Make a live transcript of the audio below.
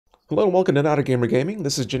Hello and welcome to Not a Gamer Gaming.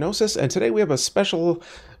 This is Genosis, and today we have a special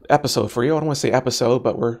episode for you. I don't want to say episode,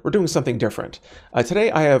 but we're doing something different. Today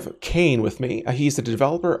I have Khaine with me. He's the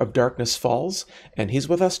developer of Darkness Falls, and he's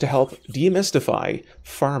with us to help demystify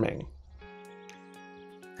farming.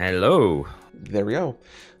 Hello. There we go.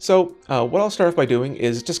 So what I'll start off by doing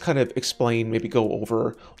is just kind of explain, maybe go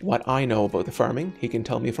over what I know about the farming. He can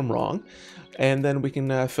tell me if I'm wrong. And then we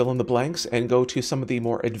can fill in the blanks and go to some of the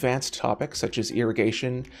more advanced topics, such as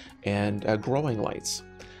irrigation and growing lights.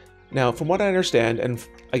 Now, from what I understand, and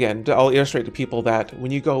again, I'll illustrate to people that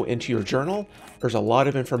when you go into your journal, there's a lot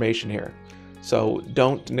of information here. So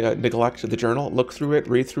don't neglect the journal. Look through it,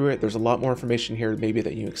 read through it. There's a lot more information here maybe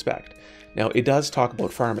than you expect. Now, it does talk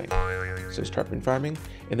about farming. So start farming,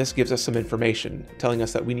 and this gives us some information telling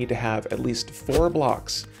us that we need to have at least 4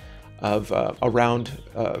 blocks of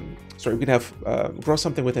we can have grow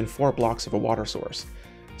something within 4 blocks of a water source.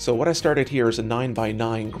 So what I started here is a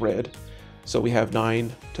 9x9 grid. So we have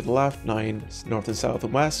 9 to the left, 9 north and south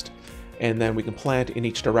and west, and then we can plant in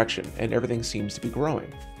each direction, and everything seems to be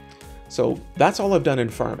growing. So that's all I've done in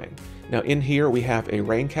farming. Now in here we have a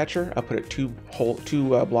rain catcher. I'll put it two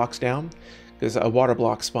blocks down because a water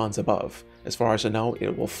block spawns above. As far as I know,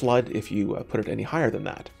 it will flood if you put it any higher than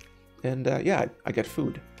that. And yeah, I get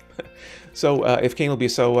food. So if Khaine will be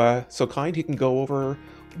so kind, he can go over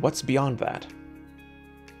what's beyond that.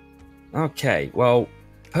 Okay, well,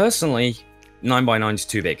 personally, 9x9 is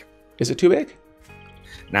too big. Is it too big?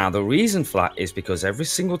 Now, the reason for that is because every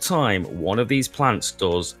single time one of these plants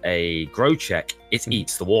does a grow check, it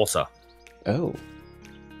eats the water. Oh.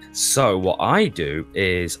 So what I do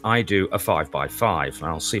is I do a 5x5, and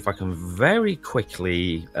I'll see if I can very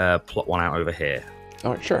quickly plot one out over here.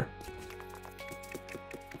 All right, sure.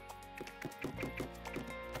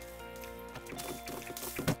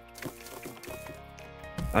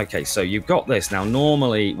 Okay, so you've got this. Now,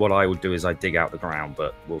 normally what I would do is I dig out the ground,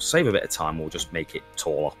 but we'll save a bit of time. We'll just make it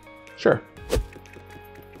taller. Sure.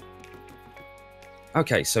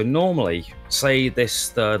 Okay, so normally, say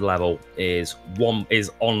this third level is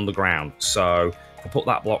on the ground. So I put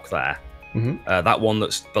that block there. That one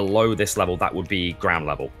that's below this level, that would be ground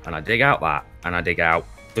level. And I dig out that, and I dig out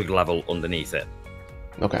the level underneath it.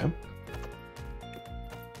 Okay.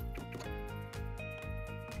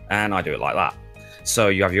 And I do it like that. So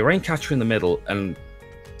you have your rain catcher in the middle and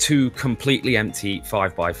 2 completely empty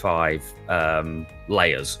 5x5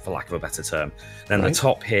 layers, for lack of a better term. Then the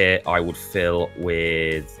top here I would fill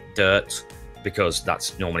with dirt, because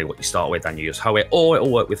that's normally what you start with, and you just hoe it, or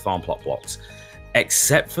it'll work with farm plot blocks.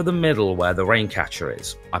 Except for the middle where the rain catcher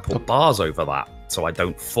is. I put bars over that so I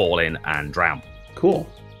don't fall in and drown. Cool.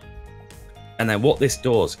 And then what this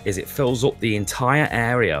does is it fills up the entire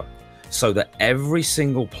area, so that every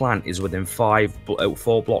single plant is within 4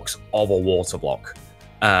 blocks of a water block.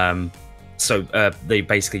 They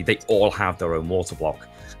all have their own water block.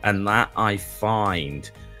 And that, I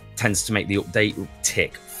find, tends to make the update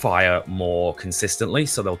tick fire more consistently,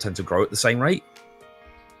 so they'll tend to grow at the same rate.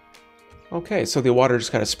 Okay, so the water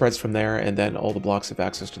just kind of spreads from there, and then all the blocks have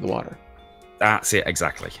access to the water. That's it,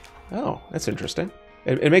 exactly. Oh, that's interesting.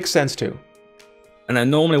 It makes sense, too. And then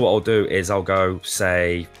normally what I'll do is I'll go,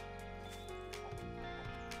 say,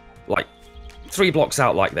 like 3 blocks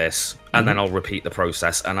out like this, and then I'll repeat the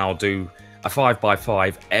process, and I'll do a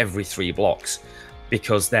 5x5 every 3 blocks,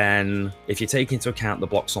 because then if you take into account the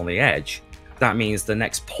blocks on the edge, that means the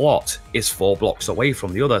next plot is 4 blocks away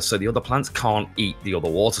from the other, so the other plants can't eat the other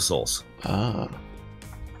water source. Ah,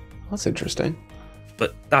 that's interesting.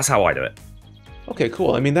 But that's how I do it. Okay,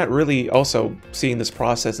 cool. I mean, that really also, seeing this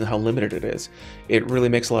process and how limited it is, it really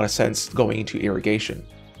makes a lot of sense going into irrigation.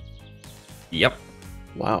 Yep.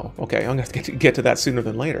 Wow. Okay, I'm going to have to get to that sooner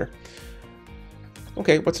than later.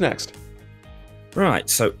 Okay, what's next? Right,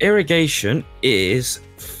 so irrigation is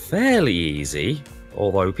fairly easy,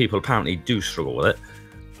 although people apparently do struggle with it.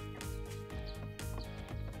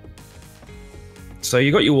 So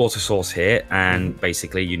you got your water source here, and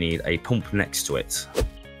basically you need a pump next to it.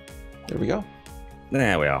 There we go.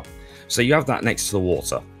 There we are. So you have that next to the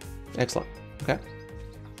water. Excellent. Okay.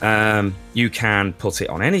 You can put it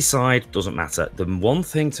on any side, doesn't matter. The one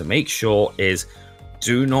thing to make sure is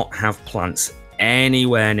do not have plants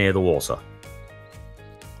anywhere near the water.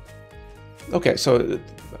 Okay, so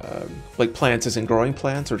like plants as in growing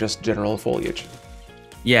plants, or just general foliage?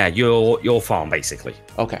 Yeah, your farm, basically.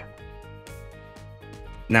 Okay.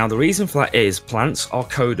 Now, the reason for that is plants are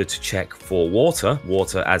coded to check for water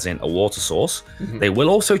as in a water source. They will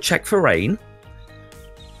also check for rain,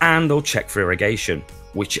 and they'll check for irrigation.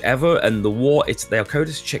 Whichever, and they are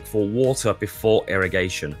coded to check for water before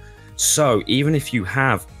irrigation. So even if you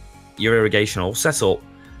have your irrigation all set up,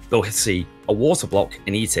 they'll see a water block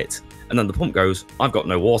and eat it. And then the pump goes, I've got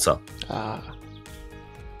no water. Ah.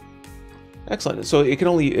 Excellent. So it can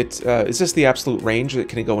only, is this the absolute range?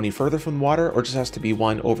 Can it go any further from water, or just has to be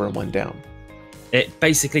one over and one down? It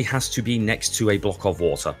basically has to be next to a block of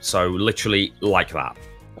water. So literally like that.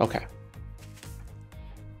 Okay.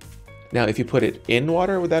 Now, if you put it in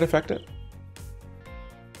water, would that affect it?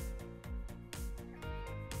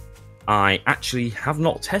 I actually have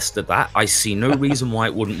not tested that. I see no reason why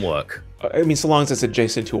it wouldn't work. I mean, so long as it's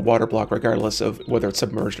adjacent to a water block, regardless of whether it's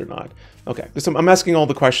submerged or not. Okay, so I'm asking all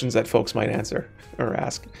the questions that folks might answer or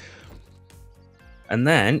ask. And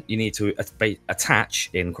then you need to attach,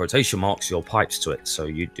 in quotation marks, your pipes to it. So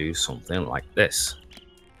you do something like this.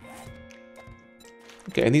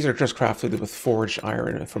 Okay, and these are just crafted with forged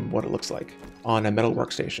iron from what it looks like on a metal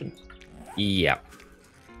workstation. Yeah.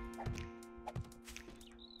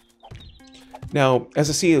 Now, as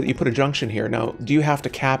I see, you put a junction here. Now, do you have to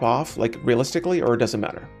cap off, like, realistically, or does it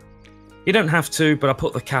matter? You don't have to, but I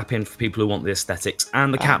put the cap in for people who want the aesthetics.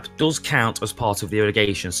 And the cap does count as part of the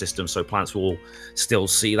irrigation system, so plants will still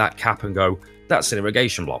see that cap and go, that's an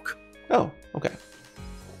irrigation block. Oh, okay.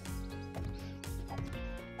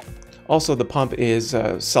 Also, the pump is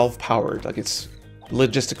self-powered. Like, it's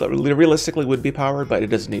realistically would be powered, but it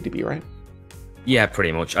doesn't need to be, right? Yeah,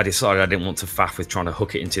 pretty much. I decided I didn't want to faff with trying to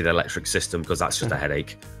hook it into the electric system because that's just a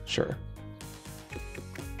headache. Sure.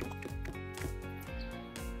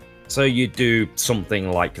 So you do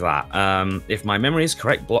something like that. If my memory is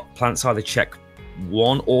correct, plants either check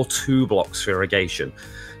 1 or 2 blocks for irrigation.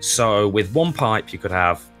 So with one pipe, you could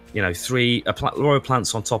have, you know, a row of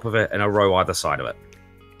plants on top of it and a row either side of it.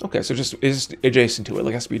 Okay, so it's adjacent to it.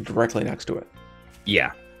 Like, it has to be directly next to it.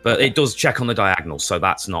 Yeah. But it does check on the diagonal, so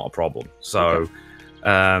that's not a problem. So,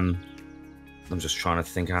 I'm just trying to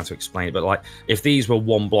think how to explain it. But like, if these were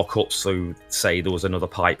 1 block up, so say there was another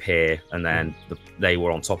pipe here, and then they were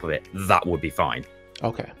on top of it, that would be fine.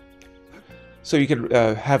 Okay. So you could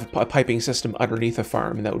have a piping system underneath a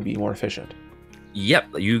farm, and that would be more efficient.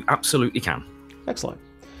 Yep, you absolutely can. Excellent.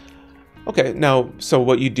 Okay, now, so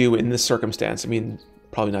what you do in this circumstance, I mean,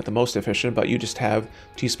 probably not the most efficient, but you just have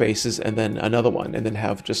 2 spaces and then another one, and then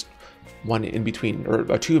have just 1 in between,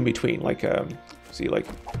 or 2 in between, like, see, like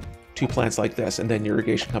 2 plants like this, and then your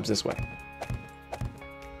irrigation comes this way.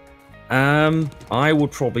 I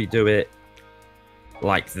would probably do it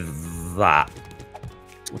like that.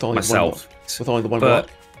 With only myself. With only the one block?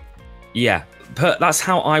 Yeah, that's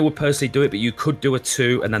how I would personally do it, but you could do a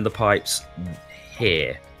 2 and then the pipes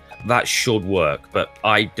here. That should work, but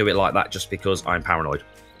I do it like that just because I'm paranoid.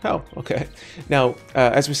 Oh, okay. Now,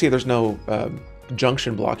 as we see, there's no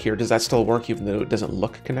junction block here. Does that still work even though it doesn't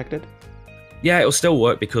look connected? Yeah, it'll still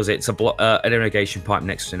work because it's an irrigation pipe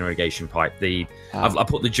next to an irrigation pipe. I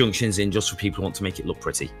put the junctions in just for people who want to make it look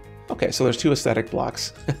pretty. Okay, so there's 2 aesthetic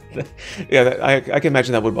blocks. Yeah, I can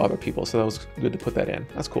imagine that would bother people, so that was good to put that in.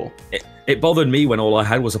 That's cool. It bothered me when all I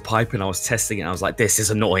had was a pipe and I was testing it and I was like, this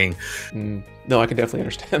is annoying. No, I can definitely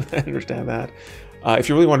understand that. If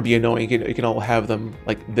you really want to be annoying, you can all have them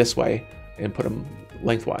like this way and put them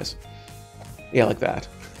lengthwise. Yeah, like that.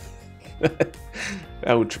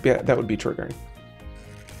 that would be triggering.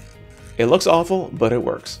 It looks awful, but it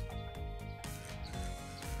works.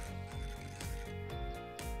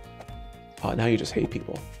 Oh, now you just hate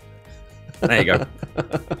people. There you go.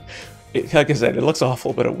 Like I said, it looks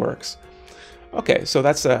awful, but it works. Okay, so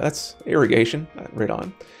that's irrigation, right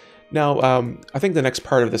on. Now, I think the next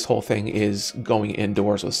part of this whole thing is going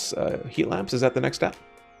indoors with heat lamps. Is that the next step?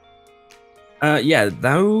 Yeah,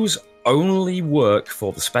 those only work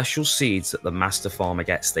for the special seeds that the master farmer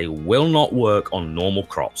gets. They will not work on normal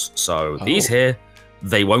crops. So these here,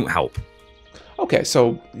 they won't help. Okay,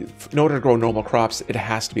 so in order to grow normal crops, it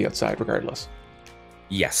has to be outside regardless.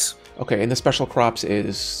 Yes. Okay, and the special crops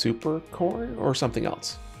is super corn or something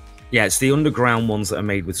else? Yeah, it's the underground ones that are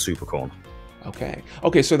made with super corn. Okay.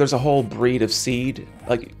 Okay, so there's a whole breed of seed.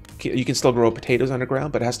 Like, you can still grow potatoes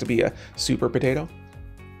underground, but it has to be a super potato?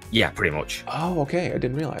 Yeah, pretty much. Oh, okay. I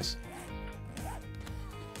didn't realize.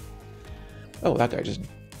 Oh, that guy just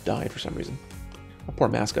died for some reason. A poor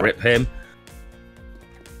mascot. Rip him.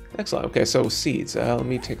 Excellent. Okay, so seeds. Let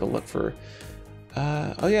me take a look for...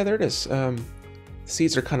 oh, yeah, there it is.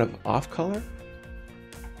 Seeds are kind of off-color.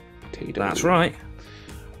 Potato. That's right.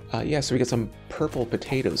 Yeah, so we get some purple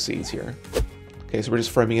potato seeds here. Okay, so we're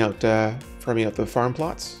just framing out the farm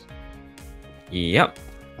plots? Yep.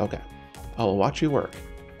 Okay. I'll watch you work.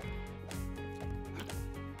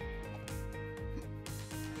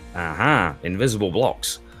 Aha, invisible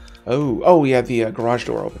blocks. Oh yeah, the garage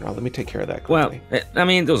door opener. Let me take care of that quickly. Well, I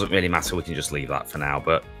mean, it doesn't really matter. We can just leave that for now.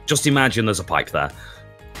 But just imagine there's a pipe there.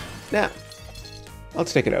 Nah,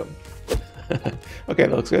 let's take it out. Okay,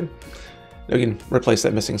 that looks good. Now we can replace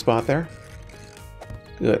that missing spot there.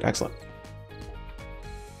 Good, excellent.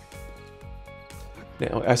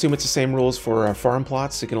 Now, I assume it's the same rules for farm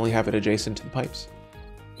plots. You can only have it adjacent to the pipes.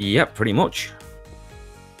 Yep, pretty much.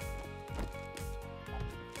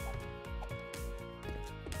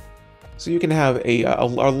 So you can have a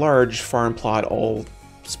large farm plot all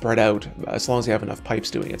spread out as long as you have enough pipes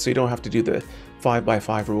doing it. So you don't have to do the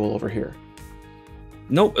 5x5 rule over here.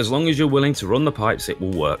 Nope, as long as you're willing to run the pipes, it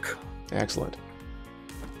will work. Excellent.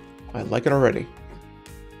 I like it already.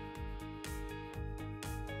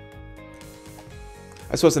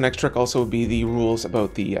 I suppose the next trick also would be the rules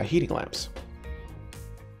about the heating lamps.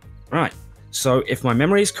 Right, so if my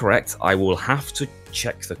memory is correct, I will have to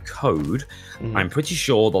check the code. I'm pretty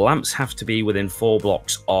sure the lamps have to be within 4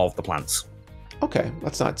 blocks of the plants. Okay,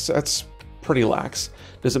 that's pretty lax.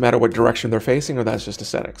 Does it matter what direction they're facing, or that's just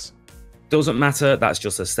aesthetics? Doesn't matter, that's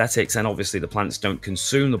just aesthetics, and obviously the plants don't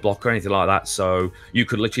consume the block or anything like that, so you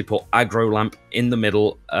could literally put aggro lamp in the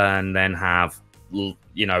middle and then have,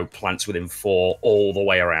 you know, plants within 4 all the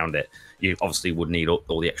way around it. You obviously would need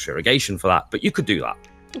all the extra irrigation for that, but you could do that.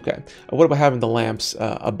 Okay. What about having the lamps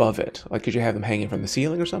above it? Like, could you have them hanging from the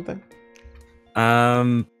ceiling or something?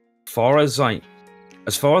 As far as I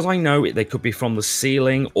know, they could be from the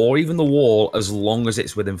ceiling or even the wall, as long as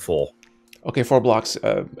it's within 4. Okay, 4 blocks,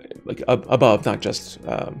 like above, not just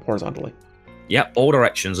horizontally. Yep, all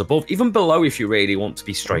directions, above, even below if you really want to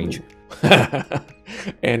be strange.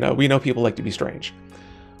 And we know people like to be strange.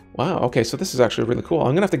 Wow, okay, so this is actually really cool. I'm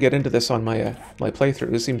going to have to get into this on my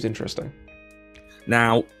playthrough. This seems interesting.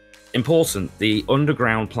 Now, important, the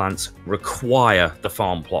underground plants require the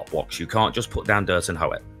farm plot blocks. You can't just put down dirt and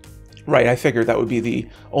hoe it. Right, I figured that would be the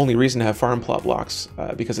only reason to have farm plot blocks,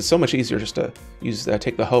 because it's so much easier just to use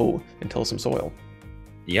take the hoe and till some soil.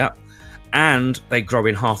 Yep, and they grow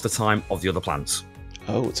in half the time of the other plants.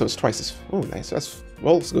 Oh, so it's twice as... Oh, nice.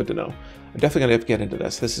 Well, it's good to know. I'm definitely gonna have to get into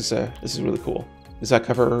this. This is really cool. Does that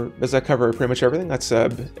cover pretty much everything? That's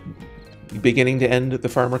beginning to end the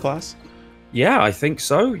farmer class? Yeah, I think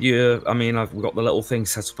so. I mean, I've got the little thing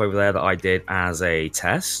set up over there that I did as a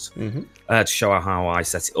test to show how I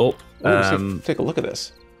set it up. Ooh, take a look at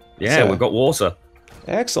this. Yeah, we've got water.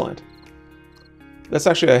 Excellent. That's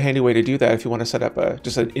actually a handy way to do that if you want to set up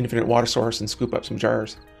just an infinite water source and scoop up some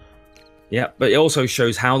jars. Yeah, but it also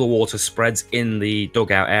shows how the water spreads in the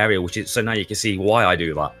dugout area, so now you can see why I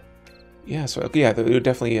do that. Yeah, so yeah, it would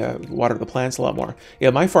definitely water the plants a lot more. Yeah,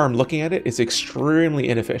 my farm, looking at it, is extremely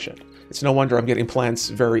inefficient. It's no wonder I'm getting plants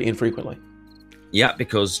very infrequently. Yeah,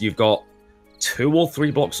 because you've got 2 or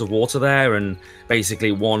 3 blocks of water there, and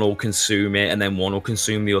basically one will consume it, and then one will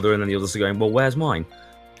consume the other, and then the others are going, well, where's mine?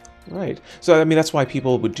 Right. So, I mean, that's why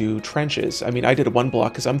people would do trenches. I mean, I did a 1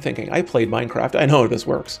 block because I'm thinking, I played Minecraft, I know this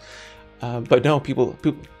works. But no, people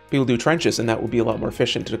do trenches, and that would be a lot more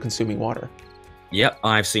efficient to consuming water. Yep,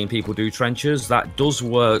 I've seen people do trenches. That does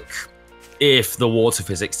work if the water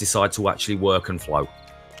physics decide to actually work and flow.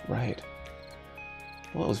 Right.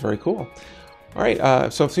 Well, that was very cool. All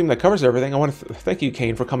right, so it seems that covers everything. I want to thank you,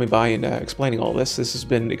 Khaine, for coming by and explaining all this. This has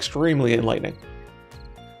been extremely enlightening.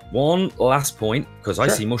 One last point, because I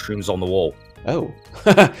see mushrooms on the wall. Oh.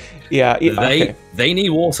 Yeah. They need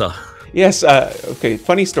water. Yes, okay,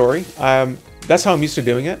 funny story. That's how I'm used to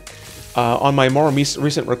doing it. On my more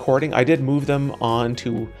recent recording, I did move them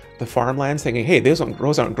onto the farmlands, thinking, hey, those aren't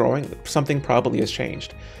growing. Something probably has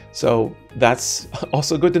changed. So that's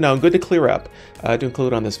also good to know, good to clear up, to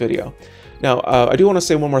include on this video. Now, I do want to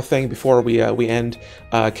say one more thing before we end.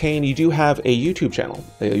 Khaine, you do have a YouTube channel.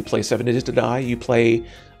 You play 7 Days to Die, you play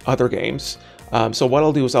other games. So what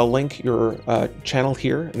I'll do is I'll link your channel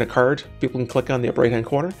here in a card. People can click on the upper right-hand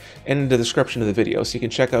corner and in the description of the video, so you can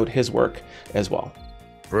check out his work as well.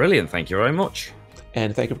 Brilliant, thank you very much.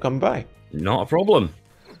 And thank you for coming by. Not a problem.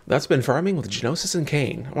 That's been Farming with Genosis and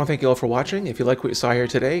Khaine. I want to thank you all for watching. If you like what you saw here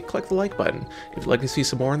today, click the like button. If you'd like to see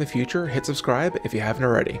some more in the future, hit subscribe if you haven't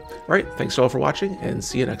already. Alright, thanks to all for watching, and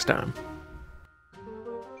see you next time.